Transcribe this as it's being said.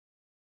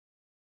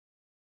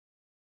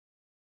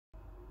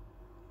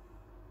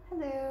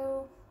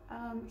Hello,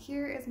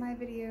 here is my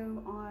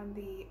video on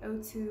the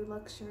O2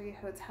 Luxury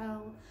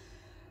Hotel.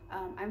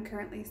 I'm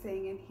currently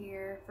staying in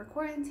here for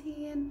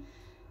quarantine.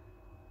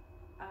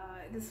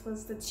 This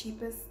was the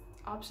cheapest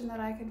option that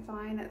I could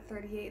find at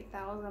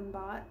 38,000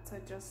 baht, so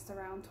just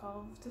around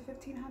 $1,200 to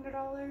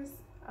 $1,500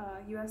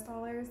 US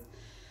dollars.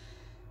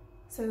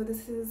 So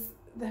this is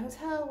the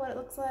hotel, what it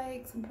looks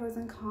like, some pros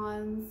and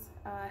cons.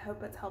 I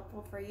hope it's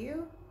helpful for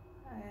you,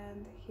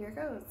 and here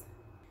goes.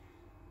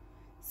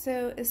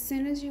 So as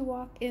soon as you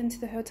walk into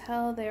the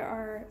hotel, there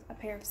are a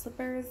pair of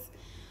slippers.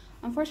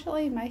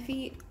 Unfortunately, my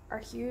feet are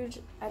huge.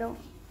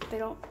 They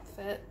don't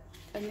fit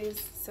in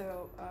these,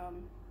 so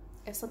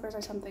if slippers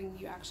are something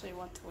you actually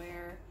want to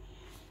wear,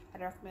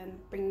 I'd recommend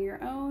bringing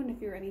your own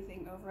if you're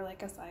anything over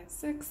like a size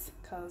 6,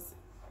 because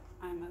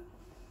I'm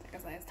like a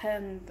size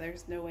 10.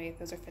 There's no way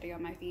those are fitting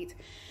on my feet.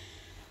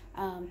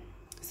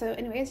 So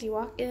anyways, you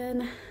walk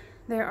in,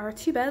 there are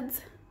 2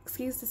 beds.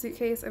 Excuse the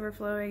suitcase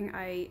overflowing.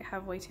 I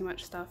have way too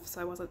much stuff,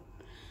 so I wasn't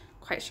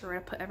quite sure where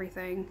to put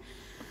everything.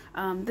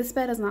 This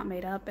bed is not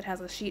made up. It has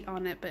a sheet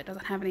on it, but it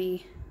doesn't have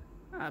any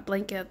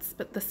blankets,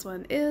 but this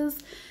one is.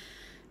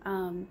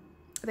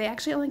 They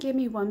actually only gave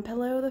me 1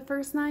 pillow the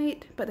first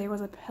night, but there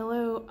was a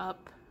pillow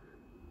up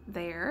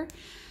there.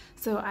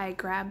 So I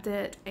grabbed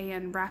it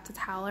and wrapped a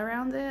towel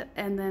around it,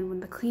 and then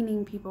when the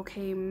cleaning people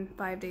came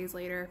 5 days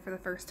later for the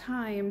first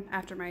time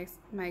after my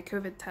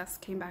COVID test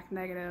came back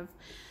negative,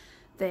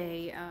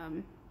 they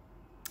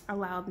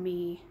allowed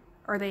me,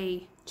 or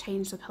they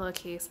changed the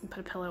pillowcase and put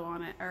a pillow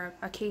on it, or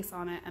a case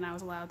on it, and I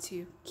was allowed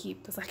to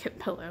keep the second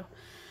pillow.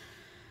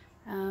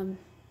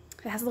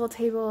 It has a little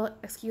table.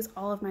 Excuse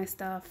all of my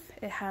stuff.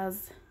 It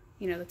has,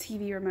 you know, the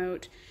TV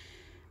remote,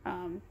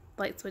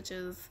 light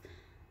switches,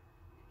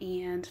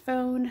 and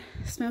phone.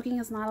 Smoking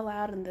is not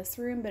allowed in this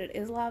room, but it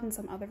is allowed in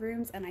some other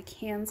rooms, and I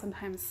can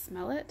sometimes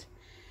smell it,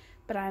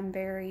 but I'm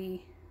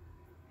very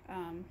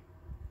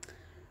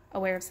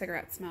aware of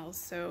cigarette smells,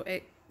 so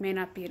it may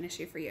not be an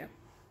issue for you.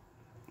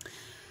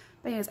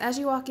 But anyways, as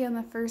you walk in,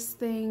 the first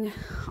thing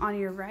on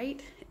your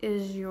right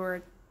is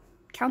your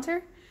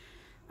counter.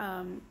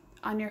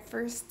 On your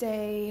first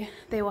day,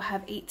 they will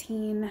have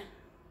 18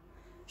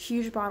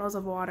 huge bottles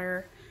of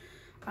water.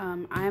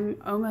 I'm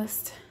on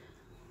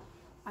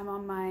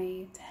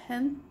my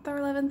 10th or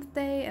 11th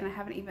day, and I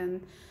haven't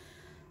even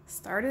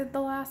started the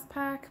last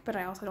pack, but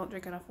I also don't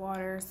drink enough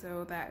water,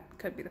 so that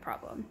could be the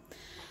problem.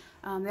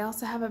 They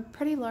also have a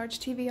pretty large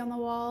TV on the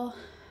wall.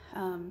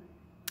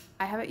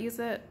 I haven't used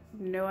it,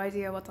 no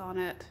idea what's on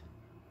it,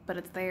 but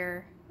it's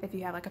there if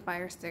you have like a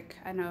Fire Stick.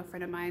 I know a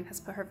friend of mine has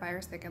put her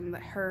Fire Stick in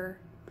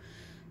her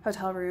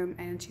hotel room,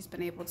 and she's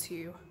been able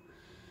to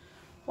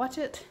watch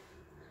it.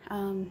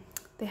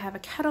 They have a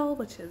kettle,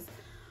 which is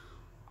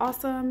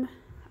awesome.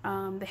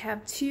 They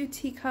have 2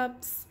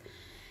 teacups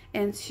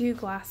and 2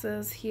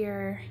 glasses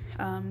here.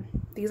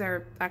 These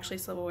are actually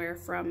silverware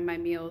from my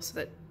meals, so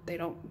that they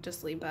don't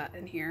just leave that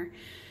in here.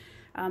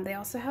 They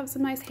also have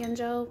some nice hand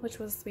gel, which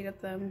was sweet of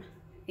them,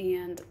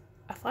 and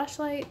a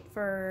flashlight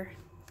for,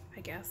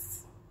 I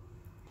guess,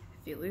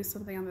 if you lose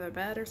something under the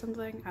bed or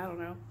something. I don't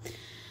know,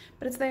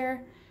 but it's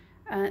there.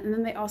 And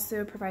then they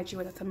also provide you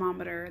with a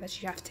thermometer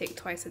that you have to take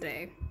twice a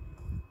day.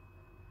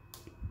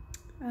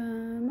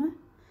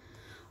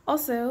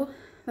 Also,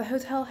 the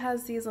hotel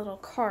has these little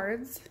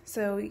cards.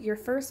 So your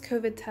first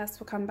COVID test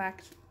will come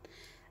back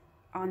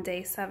on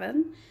day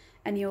 7,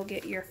 and you'll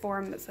get your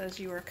form that says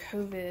you are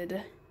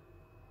COVID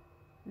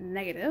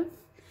negative,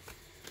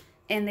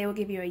 and they will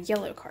give you a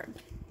yellow card.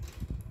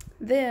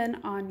 Then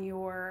on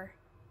your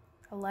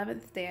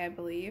 11th day, I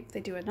believe,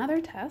 they do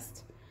another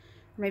test.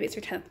 Maybe it's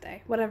your 10th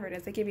day, whatever it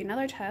is, they give you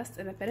another test,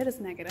 and if it is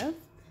negative,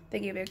 they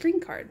give you a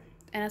green card.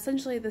 And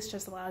essentially this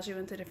just allows you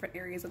into different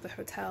areas of the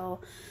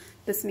hotel.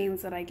 This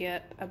means that I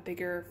get a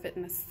bigger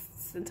fitness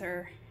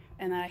center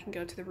and that I can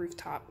go to the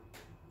rooftop.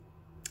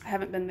 I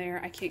haven't been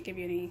there. I can't give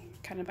you any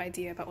kind of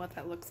idea about what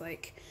that looks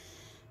like.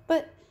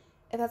 But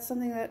if that's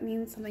something that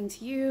means something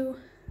to you,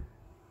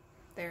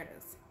 there it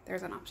is.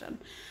 There's an option.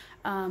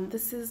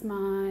 This is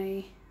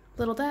my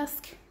little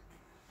desk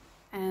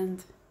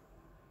and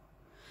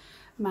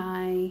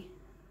my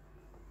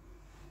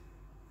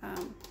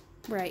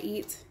where I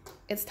eat.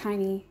 It's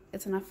tiny,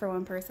 it's enough for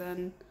 1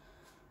 person,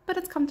 but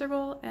it's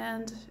comfortable,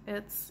 and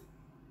it's,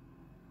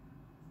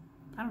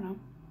 I don't know,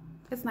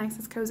 it's nice,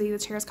 it's cozy, the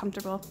chair is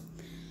comfortable.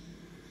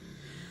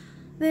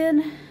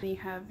 Then you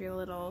have your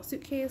little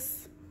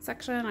suitcase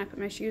section. I put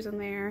my shoes in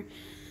there.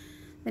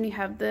 Then you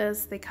have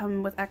this. They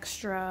come with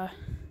extra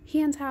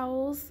hand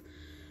towels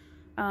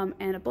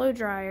and a blow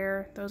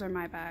dryer. Those are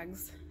my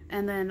bags.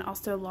 And then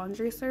also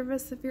laundry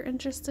service if you're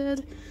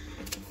interested.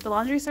 The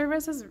laundry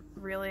service is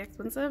really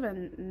expensive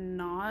and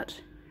not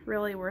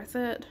really worth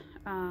it.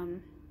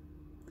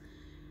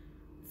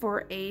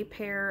 For a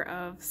pair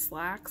of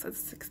slacks, it's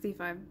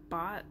 65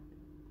 baht,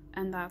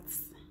 and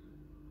that's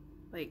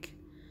like,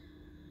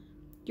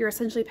 you're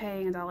essentially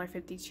paying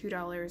 $1.50,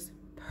 $2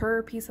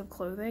 per piece of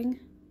clothing.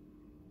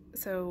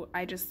 So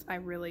I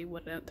really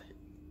wouldn't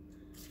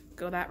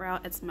go that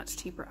route. It's much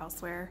cheaper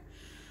elsewhere.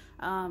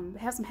 They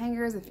have some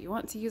hangers if you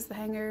want to use the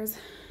hangers.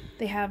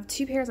 They have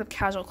 2 pairs of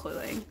casual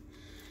clothing.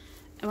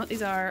 And what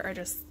these are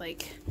just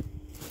like,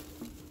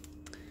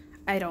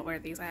 I don't wear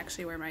these. I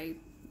actually wear my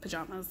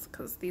pajamas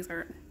because these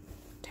aren't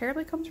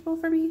terribly comfortable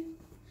for me.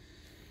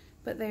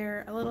 But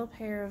they're a little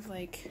pair of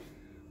like,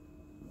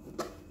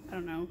 I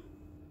don't know.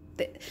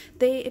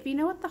 They if you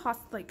know what the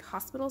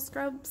hospital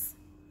scrubs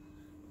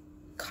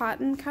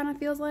cotton kind of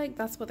feels like,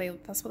 that's what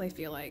they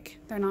feel like.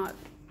 They're not,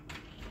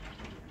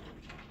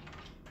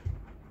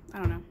 I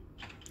don't know.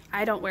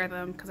 I don't wear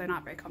them because they're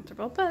not very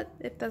comfortable, but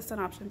if that's an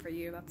option for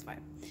you, that's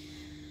fine.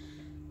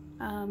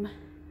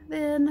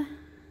 Then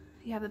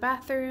you have the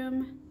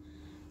bathroom.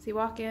 So you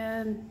walk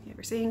in, you have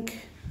your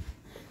sink.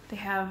 They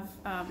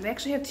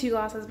actually have 2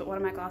 glosses, but one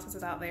of my glosses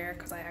is out there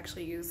because I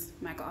actually use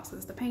my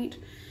glosses to paint.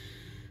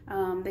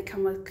 They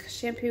come with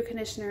shampoo,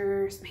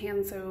 conditioner, some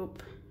hand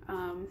soap.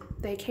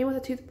 They came with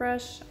a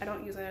toothbrush. I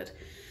don't use it.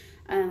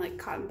 And like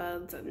cotton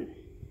buds and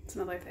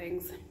some other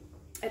things.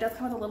 It does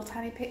come with a little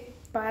tiny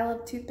vial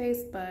of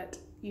toothpaste, but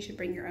you should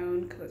bring your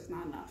own because it's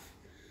not enough.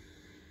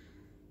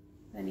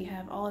 Then you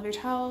have all of your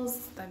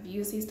towels. I've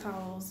used these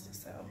towels,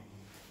 so.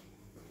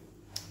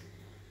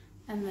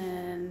 And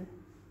then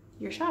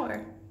your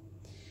shower.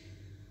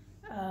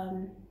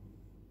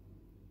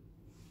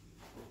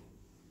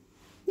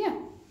 Yeah,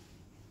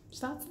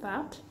 so that's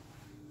that.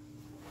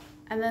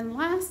 And then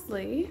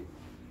lastly,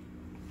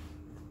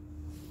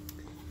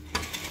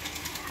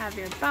 have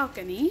your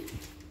balcony.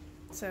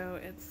 So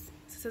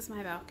this is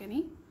my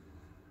balcony.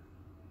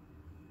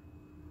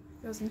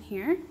 Goes in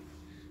here.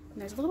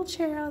 And there's a little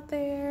chair out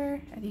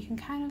there, and you can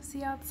kind of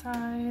see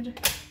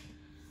outside.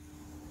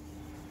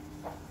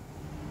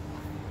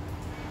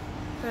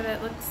 But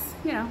it looks,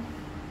 you know,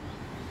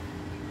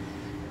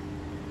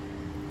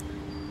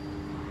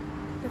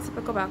 a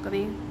typical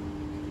balcony.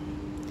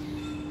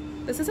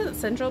 This isn't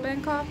central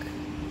Bangkok.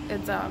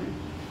 It's I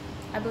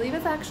believe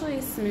it's actually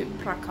Samut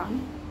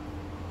Prakan.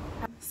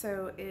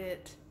 So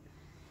it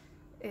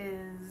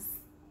is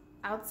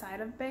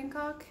outside of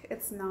Bangkok.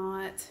 It's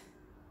not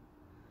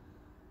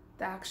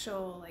the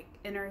actual like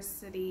inner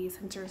city,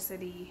 center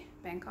city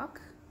Bangkok.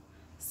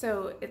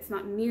 So it's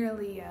not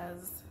nearly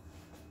as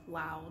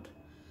loud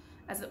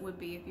as it would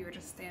be if you were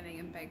just standing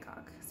in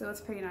Bangkok. So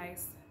it's pretty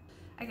nice.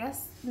 I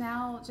guess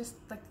now just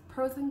like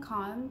pros and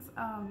cons.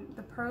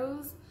 The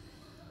pros,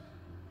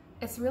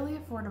 it's really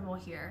affordable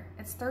here.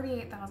 It's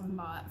 38,000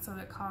 baht, so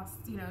it costs,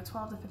 you know,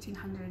 12 to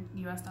 1,500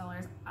 US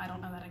dollars. I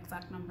don't know that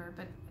exact number,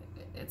 but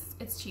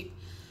it's cheap.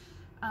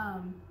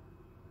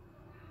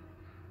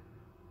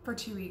 For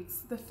 2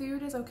 weeks. The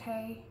food is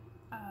okay.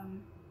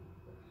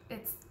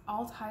 It's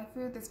all Thai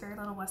food. There's very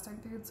little Western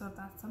food, so if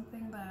that's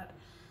something that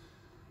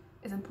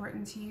is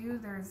important to you,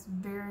 there's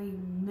very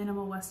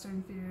minimal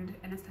Western food,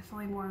 and it's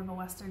definitely more of a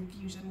Western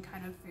fusion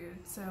kind of food.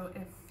 So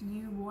if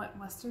you want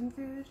Western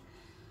food,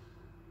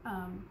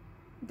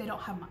 they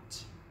don't have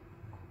much,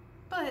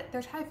 but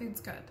their Thai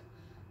food's good,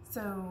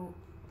 so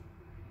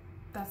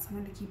that's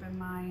something to keep in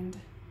mind.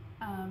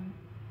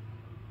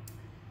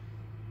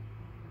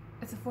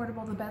 It's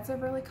affordable. The beds are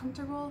really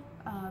comfortable.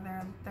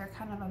 They're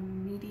kind of a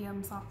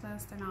medium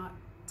softness. They're not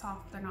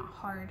soft, they're not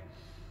hard,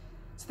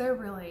 so they're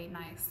really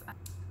nice.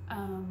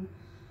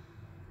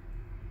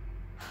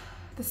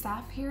 The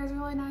staff here is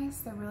really nice.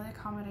 They're really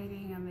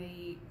accommodating, and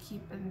they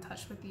keep in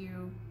touch with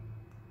you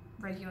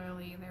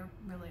regularly. They're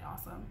really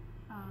awesome.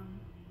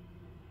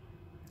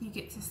 You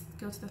get to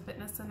go to the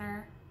fitness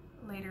center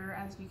later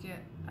as you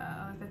get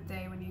on the 5th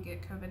day when you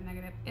get COVID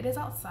negative. It is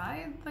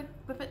outside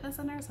the fitness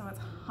center, so it's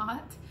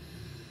hot.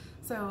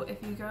 So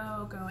if you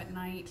go at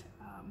night.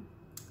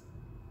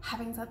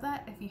 Having said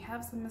that, if you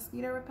have some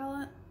mosquito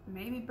repellent,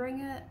 maybe bring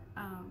it,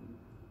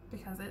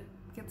 because it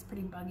gets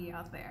pretty buggy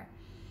out there.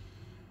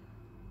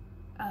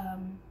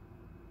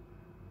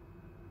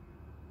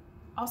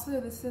 Also,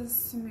 this is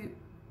Samut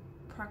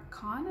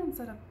Prakan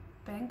instead of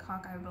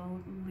Bangkok, I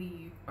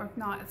believe, or if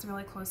not, it's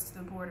really close to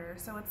the border,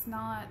 so it's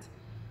not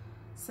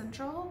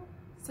central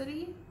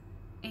city,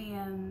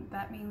 and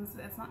that means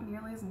it's not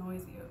nearly as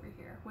noisy over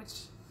here,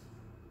 which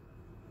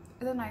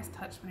is a nice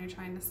touch when you're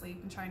trying to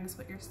sleep and trying to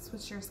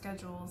switch your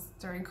schedules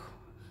during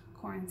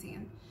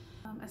quarantine.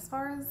 As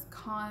far as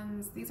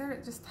cons, these are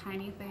just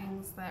tiny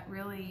things that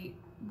really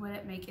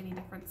wouldn't make any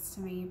difference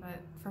to me,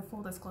 but for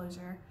full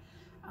disclosure,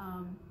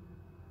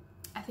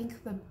 I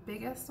think the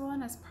biggest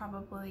one is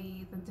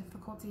probably the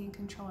difficulty in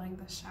controlling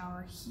the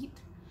shower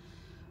heat.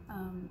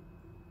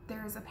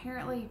 There's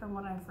apparently, from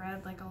what I've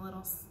read, like a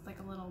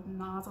little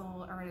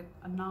nozzle or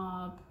a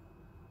knob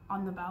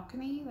on the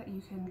balcony that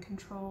you can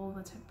control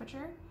the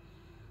temperature,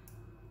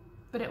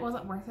 but it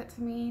wasn't worth it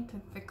to me to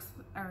fix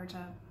or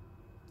to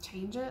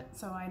change it,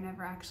 so I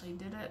never actually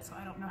did it, so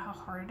I don't know how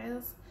hard it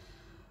is.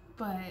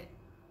 But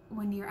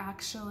when you're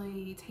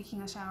actually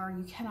taking a shower,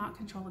 you cannot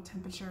control the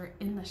temperature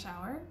in the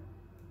shower.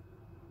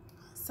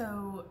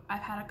 So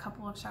I've had a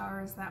couple of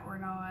showers that were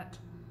not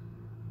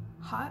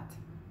hot.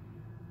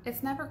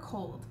 It's never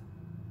cold,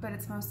 but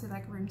it's mostly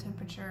like room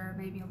temperature,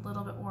 maybe a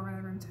little bit warmer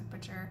than room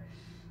temperature,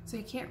 so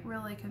you can't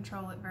really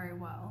control it very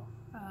well.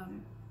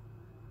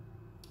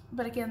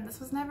 But again, this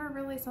was never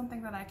really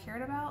something that I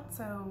cared about,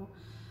 so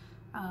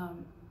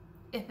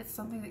if it's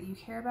something that you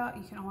care about,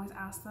 you can always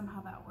ask them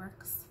how that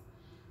works.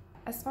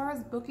 As far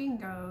as booking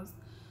goes,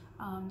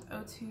 the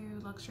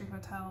O2 Luxury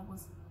Hotel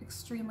was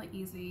extremely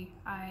easy.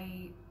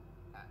 I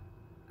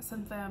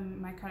sent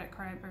them my credit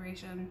card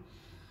information,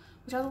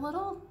 which I was a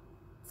little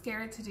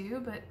scared to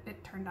do, but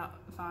it turned out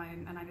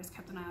fine, and I just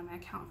kept an eye on my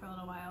account for a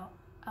little while.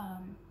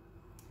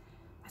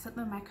 I sent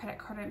them my credit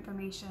card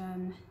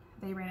information,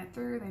 they ran it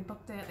through, they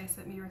booked it, they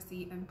sent me a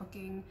receipt and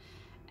booking,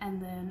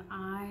 and then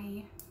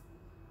I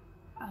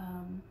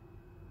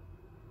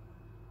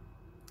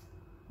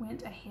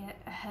went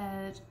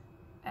ahead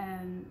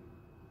and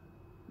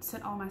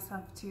sent all my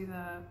stuff to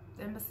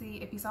the embassy.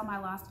 If you saw my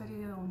last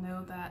video, you'll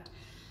know that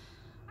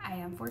I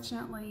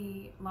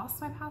unfortunately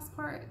lost my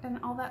passport and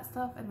all that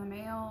stuff in the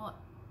mail,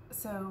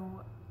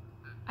 so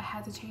I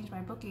had to change my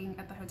booking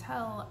at the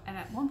hotel, and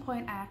at one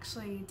point I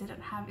actually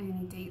didn't have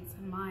any dates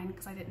in mind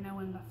because I didn't know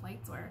when the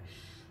flights were.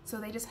 So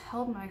they just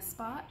held my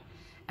spot,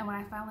 and when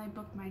I finally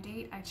booked my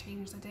date, I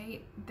changed the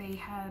date. They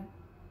had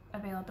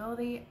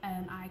availability,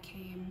 and I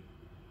came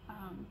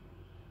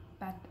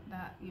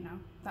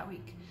that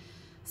week.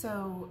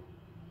 So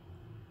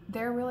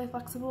they're really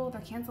flexible.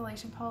 Their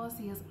cancellation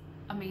policy is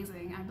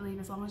amazing. I believe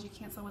as long as you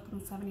cancel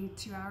within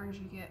 72 hours,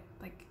 you get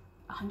like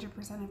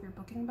 100% of your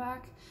booking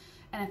back,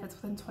 and if it's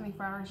within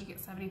 24 hours, you get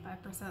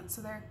 75%.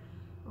 So they're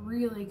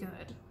really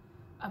good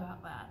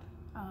about that.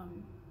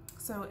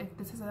 So if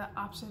this is an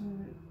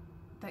option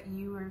that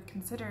you are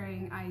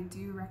considering, I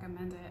do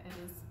recommend it. It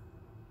has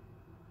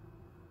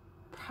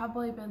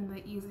probably been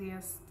the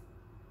easiest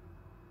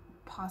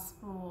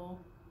possible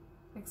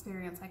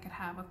experience I could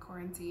have with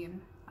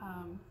quarantine.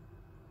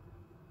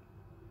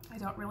 I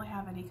don't really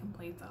have any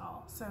complaints at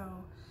all. So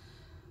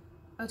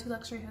O2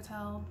 Luxury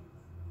Hotel,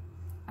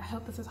 I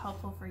hope this is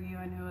helpful for you.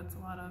 I know it's a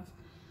lot of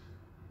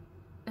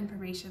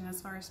information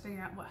as far as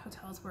figuring out what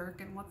hotels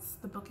work and what's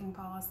the booking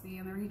policy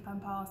and the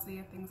refund policy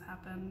if things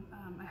happen.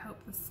 I hope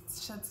this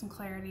sheds some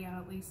clarity on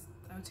at least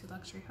O2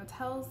 Luxury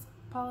Hotel's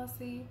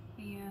policy,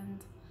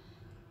 and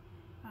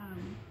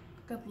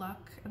good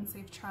luck and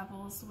safe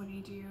travels when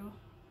you do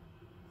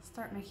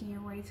start making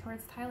your way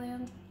towards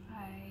Thailand.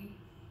 I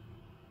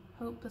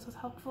hope this was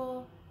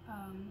helpful.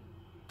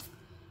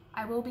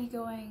 I will be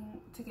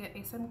going to get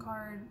a SIM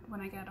card when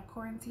I get out of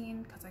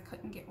quarantine because I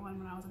couldn't get one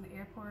when I was in the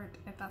airport.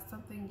 If that's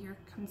something you're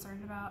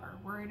concerned about or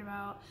worried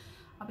about,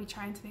 I'll be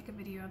trying to make a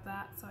video of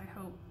that, so I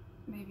hope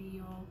maybe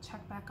you'll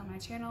check back on my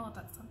channel if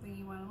that's something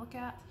you want to look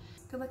at.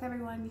 Good luck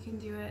everyone, you can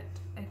do it.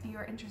 If you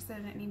are interested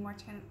in any more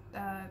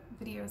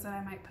videos that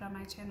I might put on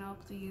my channel,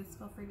 please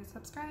feel free to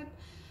subscribe,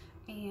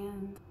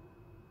 and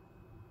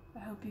I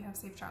hope you have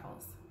safe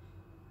travels.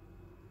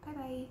 Bye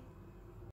bye.